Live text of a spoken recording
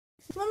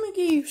let me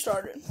get you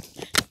started.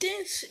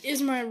 This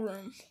is my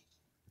room.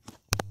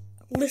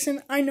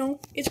 Listen, I know,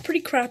 it's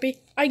pretty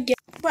crappy, I get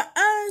it. But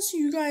as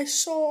you guys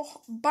saw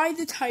by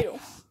the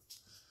title,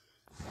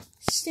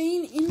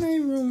 staying in my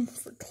room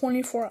for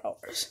 24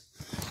 hours.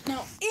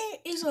 Now, it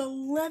is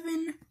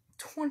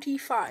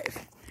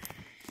 11:25.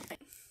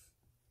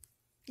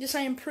 Yes,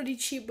 I am pretty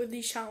cheap with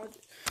these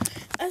challenges.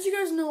 As you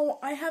guys know,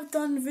 I have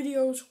done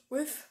videos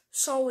with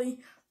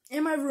Sully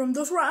in my room.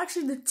 Those were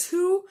actually the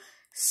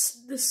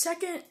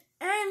second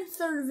and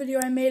third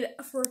video I made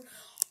for the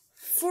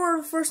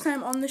first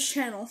time on this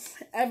channel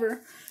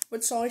ever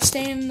with Sully,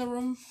 staying in the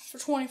room for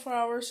 24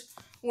 hours,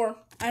 or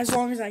as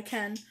long as I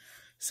can.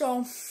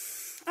 So,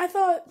 I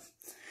thought,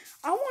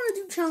 I want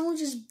to do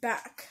challenges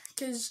back,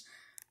 because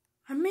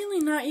I'm mainly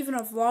not even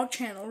a vlog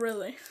channel,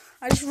 really.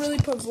 I just really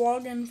put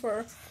vlog in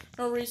for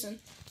no reason.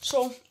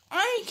 So,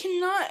 I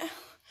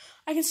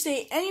can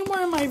stay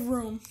anywhere in my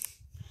room.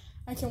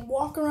 I can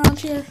walk around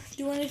here,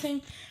 do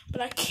anything,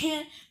 but I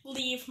can't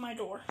leave my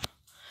door.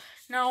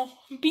 Now,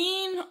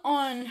 being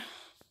on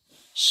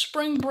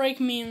spring break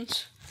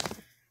means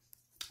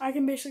I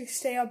can basically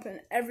stay up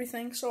and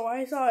everything. So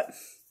I thought,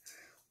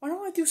 why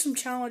don't I do some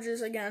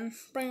challenges again?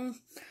 Bring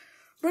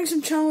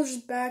some challenges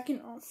back, you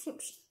know, some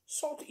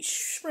salty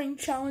spring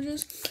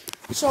challenges.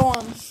 So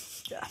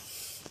yeah.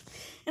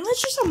 And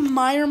let's just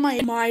admire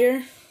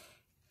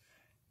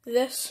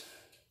this.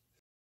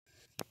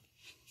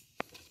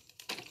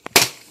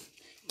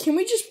 Can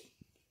we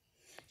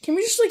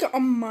just like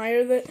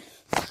admire that?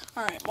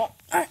 Alright, well,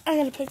 I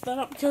gotta pick that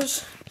up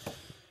because,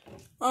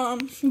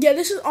 yeah,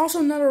 this is also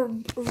another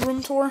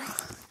room tour.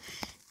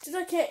 Since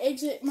I can't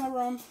exit my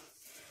room,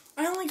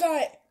 I only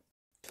got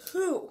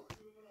 2.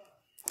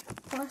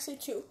 When I say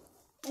 2,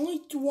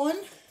 only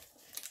 1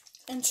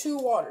 and 2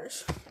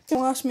 waters.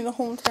 It'll last me the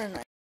whole entire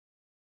night.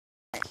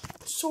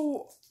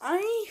 So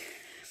I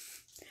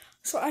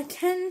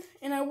can,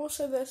 and I will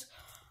say this,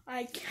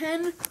 I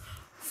can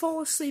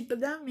fall asleep, but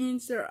that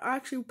means there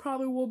actually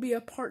probably will be a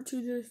part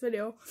 2 to this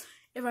video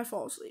if I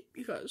fall asleep,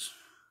 because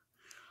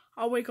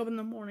I'll wake up in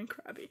the morning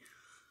crabby.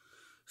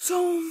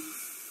 So,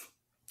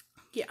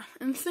 yeah,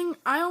 and the thing,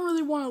 I don't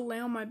really want to lay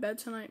on my bed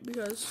tonight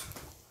because,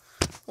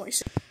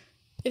 it's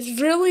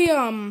really,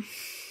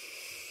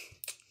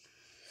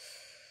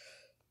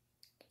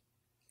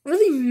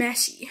 really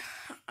messy.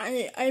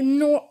 I have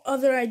no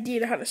other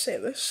idea how to say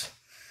this.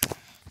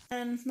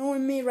 And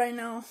knowing me right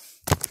now,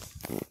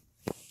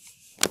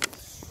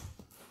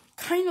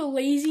 kind of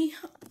lazy.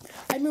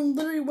 I've been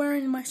literally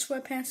wearing my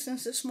sweatpants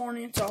since this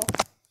morning, so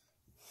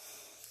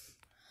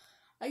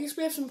I guess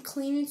we have some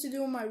cleaning to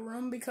do in my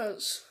room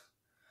because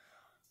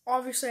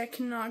obviously I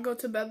cannot go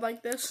to bed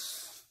like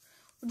this,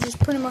 which is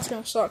pretty much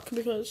gonna suck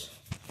because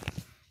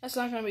that's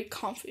not gonna be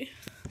comfy.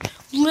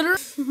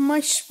 Literally, my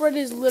spread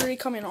is literally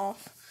coming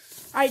off.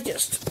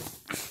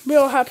 We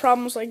all have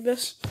problems like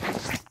this.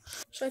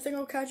 So I think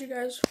I'll catch you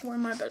guys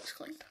when my bed's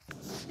cleaned.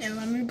 And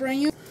let me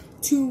bring you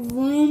to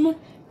room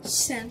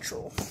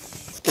central.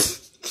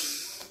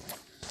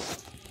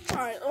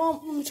 Alright,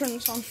 well, let me turn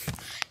this on.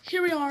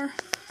 Here we are.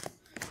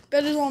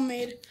 Bed is all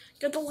made.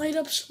 Got the light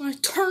up, so when I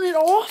turn it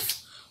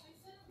off,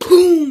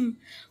 boom!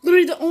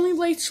 Literally the only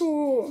lights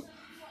were...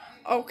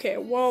 Okay,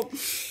 well,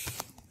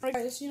 alright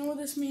guys, you know what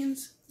this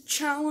means?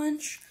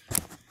 Challenge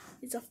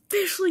is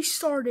officially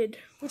started,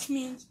 which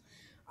means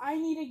I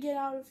need to get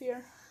out of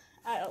here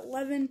at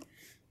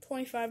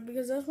 11:25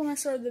 because that's when I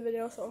started the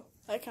video, so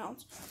that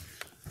counts.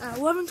 At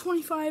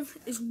 11:25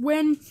 is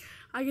when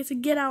I get to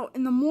get out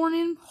in the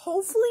morning.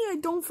 Hopefully I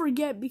don't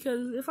forget,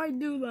 because if I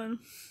do, then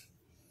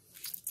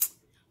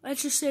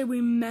let's just say we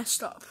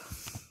messed up.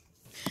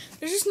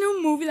 There's this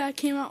new movie that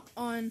came out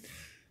on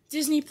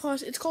Disney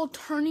Plus. It's called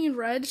Turning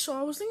Red, so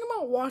I was thinking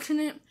about watching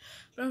it,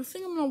 but I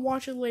think I'm going to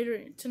watch it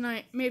later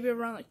tonight, maybe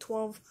around like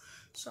 12.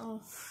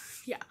 So,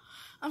 yeah.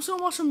 I'm just going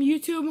to watch some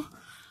YouTube.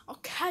 I'll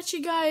catch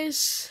you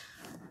guys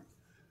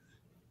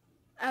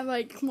at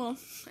like, well,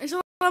 it's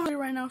 11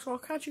 right now, so I'll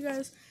catch you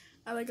guys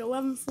at like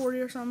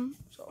 11:40 or something.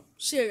 So,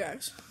 see you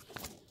guys.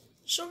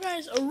 So,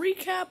 guys, a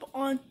recap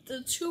on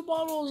the 2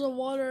 bottles of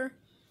water.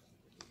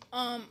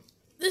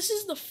 This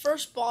is the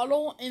first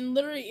bottle, and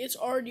literally it's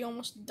already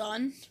almost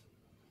done.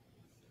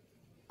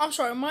 I'm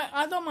sorry,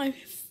 I thought my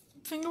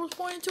finger was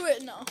pointing to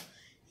it. No,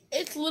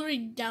 it's literally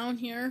down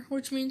here,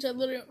 which means I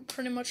literally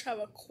pretty much have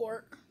a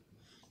quart.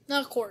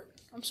 Not a quart,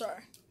 I'm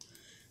sorry.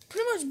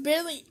 Pretty much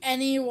barely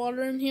any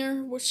water in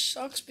here, which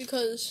sucks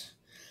because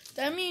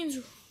that means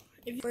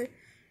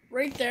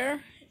right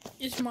there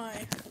is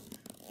my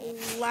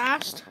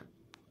last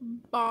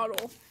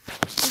bottle,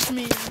 which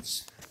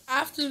means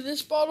after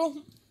this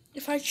bottle,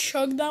 if I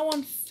chug that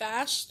one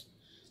fast,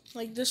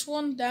 like this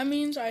one, that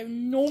means I have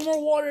no more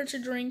water to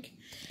drink.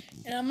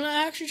 And I'm going to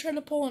actually try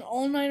to pull an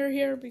all-nighter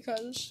here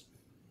because,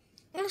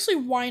 honestly,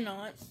 why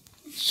not?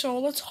 So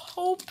let's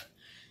hope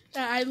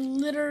that I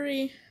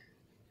literally...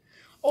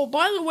 Oh,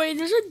 by the way,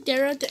 there's a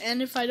dare at the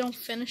end if I don't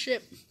finish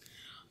it.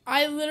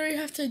 I literally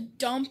have to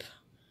dump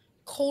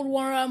cold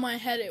water out of my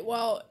head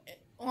while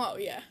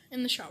yeah,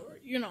 in the shower,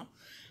 you know.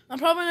 I'm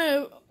probably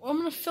going to I'm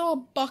gonna fill a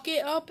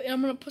bucket up, and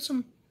I'm gonna put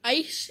some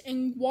ice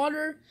and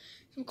water,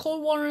 some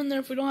cold water in there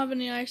if we don't have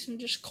any ice, and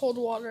just cold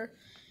water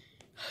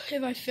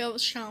if I fail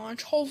this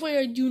challenge. Hopefully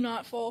I do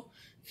not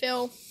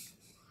fail.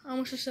 I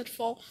almost just said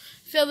fall.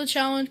 Fail the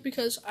challenge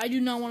because I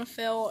do not want to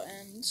fail,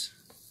 and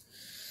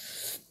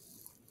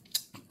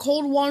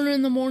cold water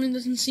in the morning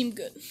doesn't seem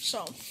good.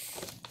 So,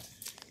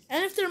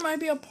 and if there might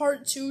be a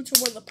part 2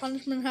 to where the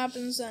punishment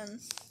happens, then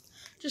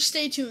just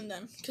stay tuned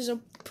then, because it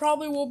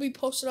probably will be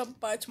posted up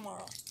by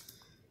tomorrow.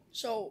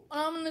 So, what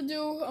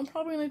I'm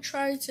probably going to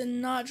try to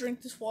not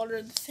drink this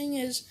water. The thing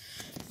is,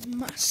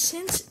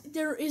 since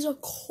there is a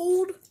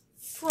cold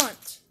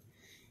front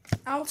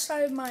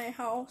outside of my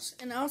house,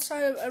 and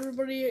outside of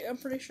everybody, I'm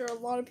pretty sure a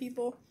lot of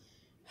people,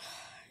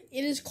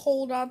 it is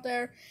cold out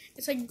there.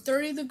 It's like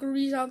 30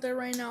 degrees out there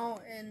right now,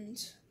 and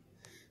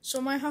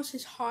so my house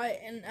is hot,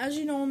 and as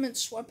you know, I'm in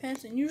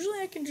sweatpants, and usually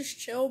I can just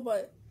chill,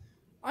 but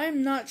I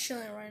am not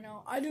chilling right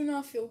now. I do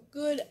not feel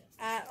good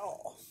at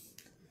all.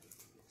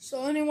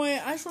 So anyway,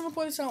 I just want to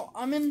point this out.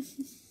 I'm in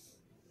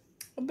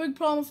a big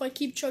problem if I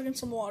keep chugging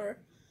some water.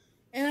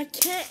 And I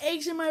can't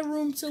exit my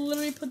room to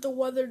literally put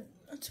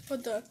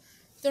the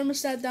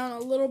thermostat down a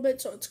little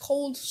bit so it's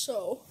cold.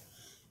 So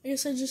I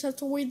guess I just have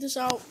to wait this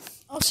out.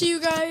 I'll see you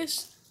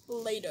guys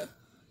later.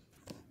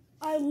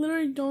 I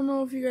literally don't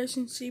know if you guys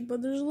can see,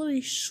 but there's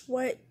literally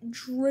sweat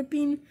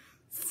dripping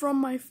from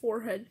my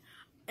forehead.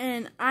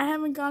 And I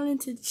haven't gotten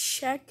to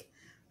check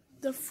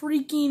the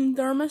freaking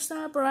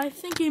thermostat, but I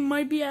think it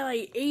might be at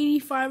like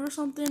 85 or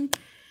something,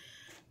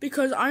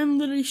 because I'm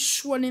literally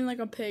sweating like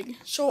a pig.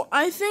 So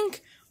I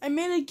think I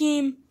made a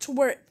game to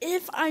where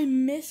if I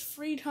miss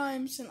 3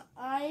 times, then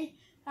I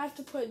have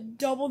to put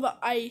double the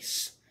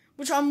ice,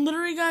 which I'm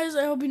literally, guys,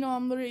 I hope you know,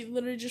 I'm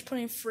literally just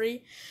putting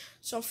 3.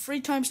 So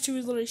 3 times 2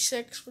 is literally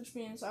 6, which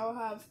means I will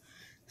have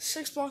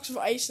 6 blocks of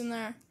ice in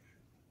there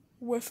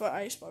with an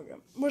ice bucket,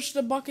 which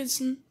the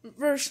bucket's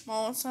very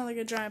small. It's not like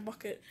a giant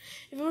bucket.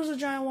 If it was a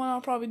giant one,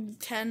 I'll probably do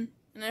 10.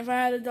 And if I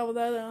had to double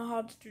that, then I'll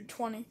have to do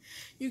 20.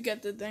 You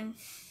get the thing.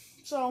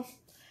 So,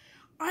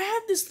 I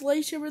have this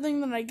lightsaber thing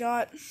that I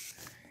got.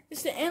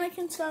 It's the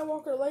Anakin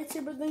Skywalker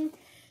lightsaber thing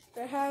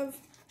that I have.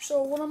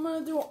 So, what I'm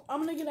going to do,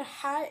 I'm going to get a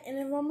hat, and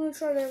then I'm going to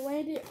try to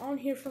land it on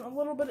here from a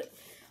little bit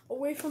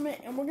away from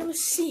it, and we're going to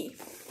see.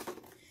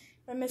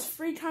 If I miss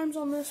 3 times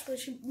on this,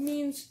 which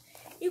means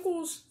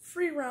equals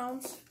 3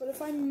 rounds, but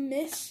if I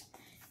miss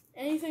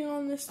anything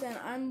on this, then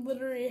I'm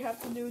literally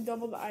have to do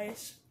double the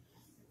ice,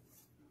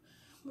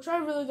 which I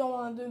really don't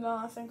want to do now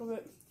that I think of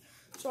it.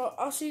 So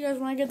I'll see you guys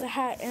when I get the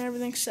hat and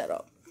everything set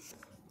up.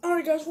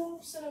 Alright guys, what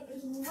I'm set up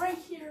is right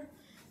here,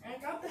 and I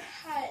got the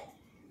hat,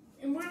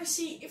 and we're going to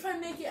see if I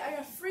make it. I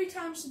got 3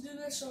 times to do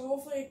this, so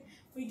hopefully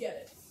we get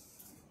it.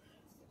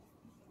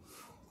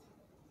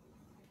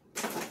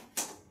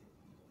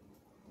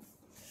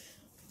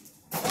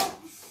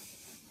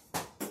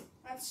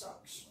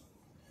 Sucks.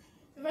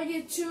 If I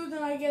get 2,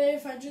 then I get it.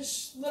 If I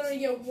just literally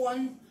get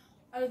 1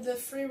 out of the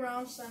 3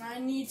 rounds, then I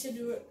need to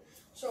do it.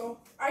 So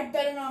I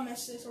better not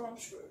miss this or I'm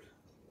screwed.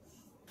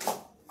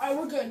 Alright,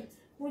 we're good.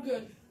 We're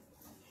good.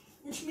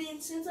 Which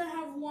means since I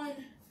have 1,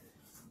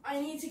 I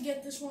need to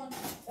get this one,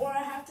 or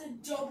I have to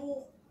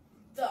double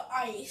the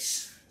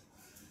ice,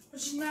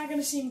 which is not going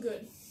to seem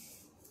good.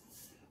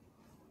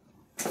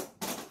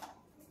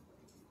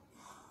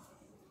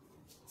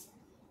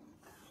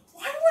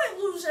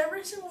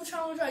 Every single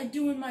challenge I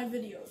do in my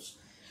videos.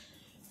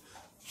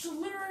 So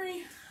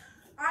literally,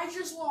 I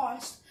just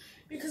lost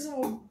because of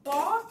a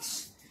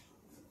box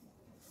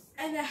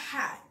and a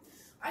hat.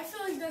 I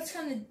feel like that's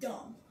kind of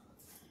dumb.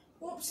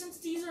 Well, since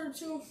these are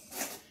 2,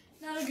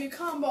 not a good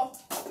combo,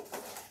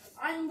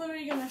 I'm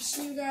literally gonna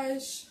see you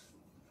guys.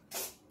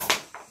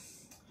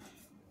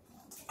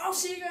 I'll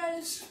see you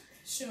guys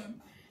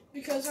soon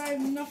because I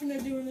have nothing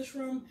to do in this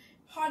room.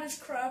 Hot as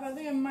crap. I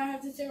think I might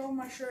have to take off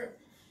my shirt.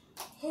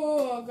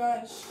 Oh,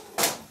 guys,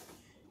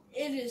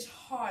 it is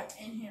hot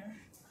in here.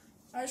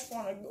 I just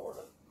want to go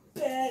to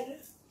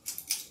bed.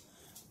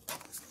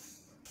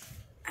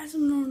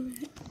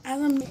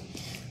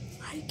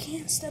 I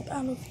can't step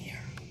out of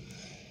here,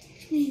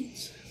 which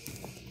means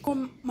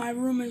my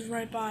room is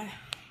right by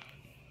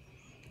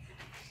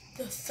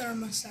the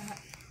thermostat,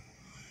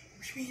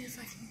 which means if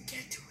I can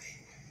get to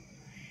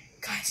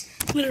it, guys,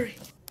 literally,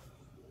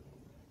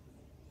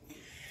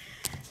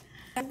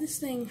 I have this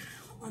thing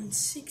on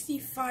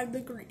 65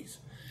 degrees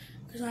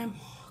because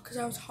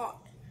I was hot.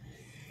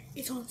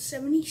 It's on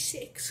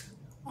 76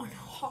 on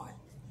hot,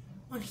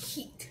 on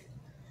heat.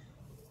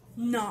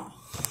 No.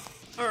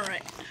 All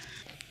right.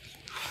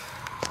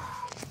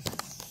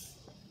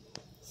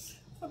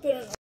 I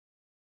better not.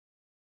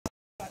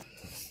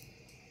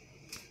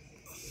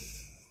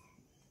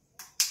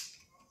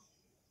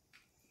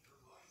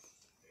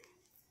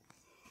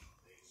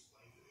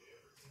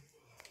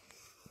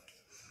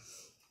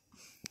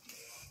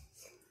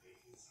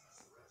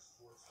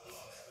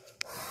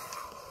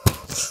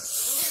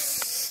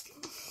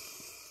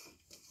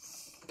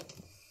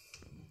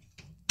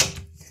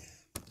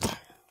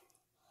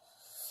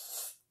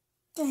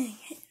 Dang,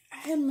 I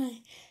had my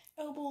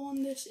elbow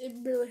on this It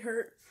really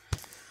hurt.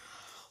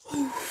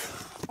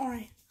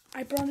 Alright,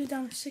 I brought it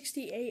down to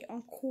 68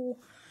 on cool,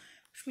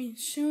 which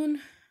means soon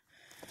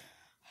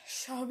I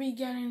shall be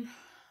getting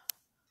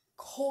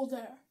cold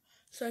air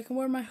so I can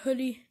wear my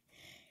hoodie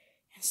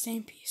and stay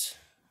in peace.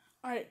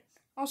 Alright,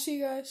 I'll see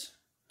you guys.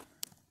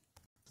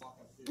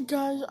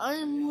 Guys, I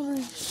am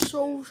literally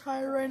so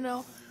tired right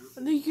now.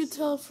 I think you can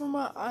tell from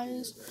my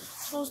eyes.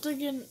 So I was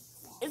thinking,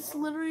 it's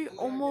literally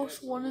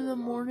almost 1 in the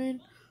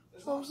morning.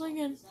 So I was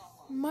thinking,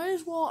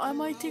 I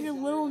might take a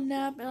little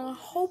nap, and I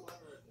hope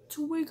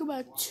to wake up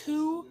at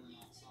 2,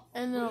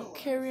 and then I'll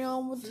carry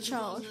on with the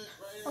challenge.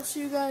 I'll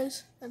see you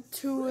guys at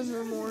 2 in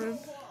the morning.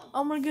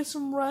 I'm gonna get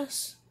some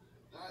rest,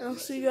 and I'll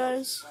see you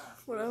guys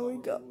when I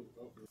wake up.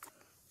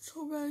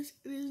 So guys,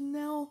 it is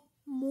now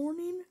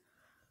morning,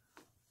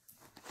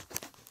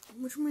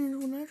 which means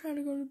when I try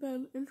to go to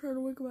bed and try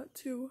to wake up at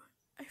 2,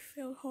 I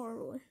failed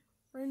horribly.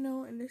 Right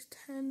now it is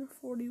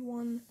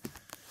 10:41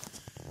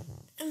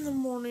 in the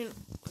morning,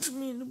 which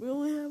means we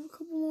only have a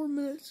couple more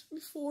minutes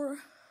before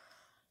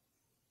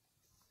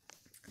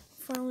I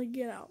finally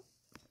get out.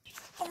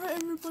 Alright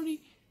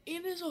everybody,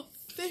 it is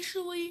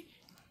officially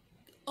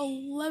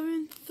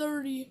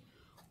 11:30,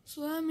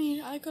 so that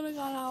means I could have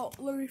got out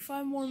literally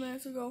 5 more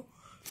minutes ago,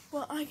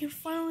 but I can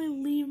finally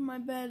leave my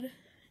bed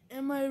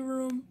in my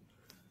room.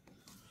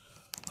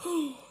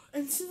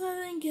 And since I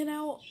didn't get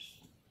out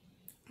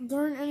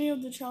during any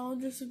of the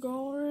challenges to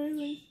go or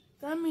anything,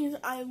 that means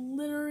I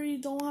literally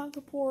don't have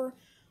to pour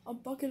a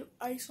bucket of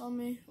ice on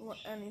me or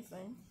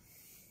anything.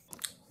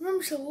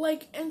 Remember to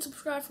like and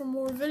subscribe for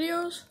more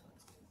videos.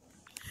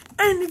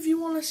 And if you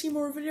want to see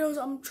more videos,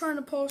 I'm trying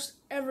to post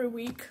every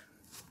week.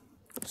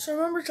 So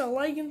remember to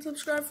like and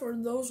subscribe for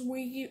those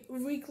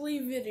weekly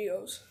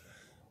videos.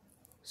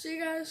 See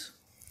you guys.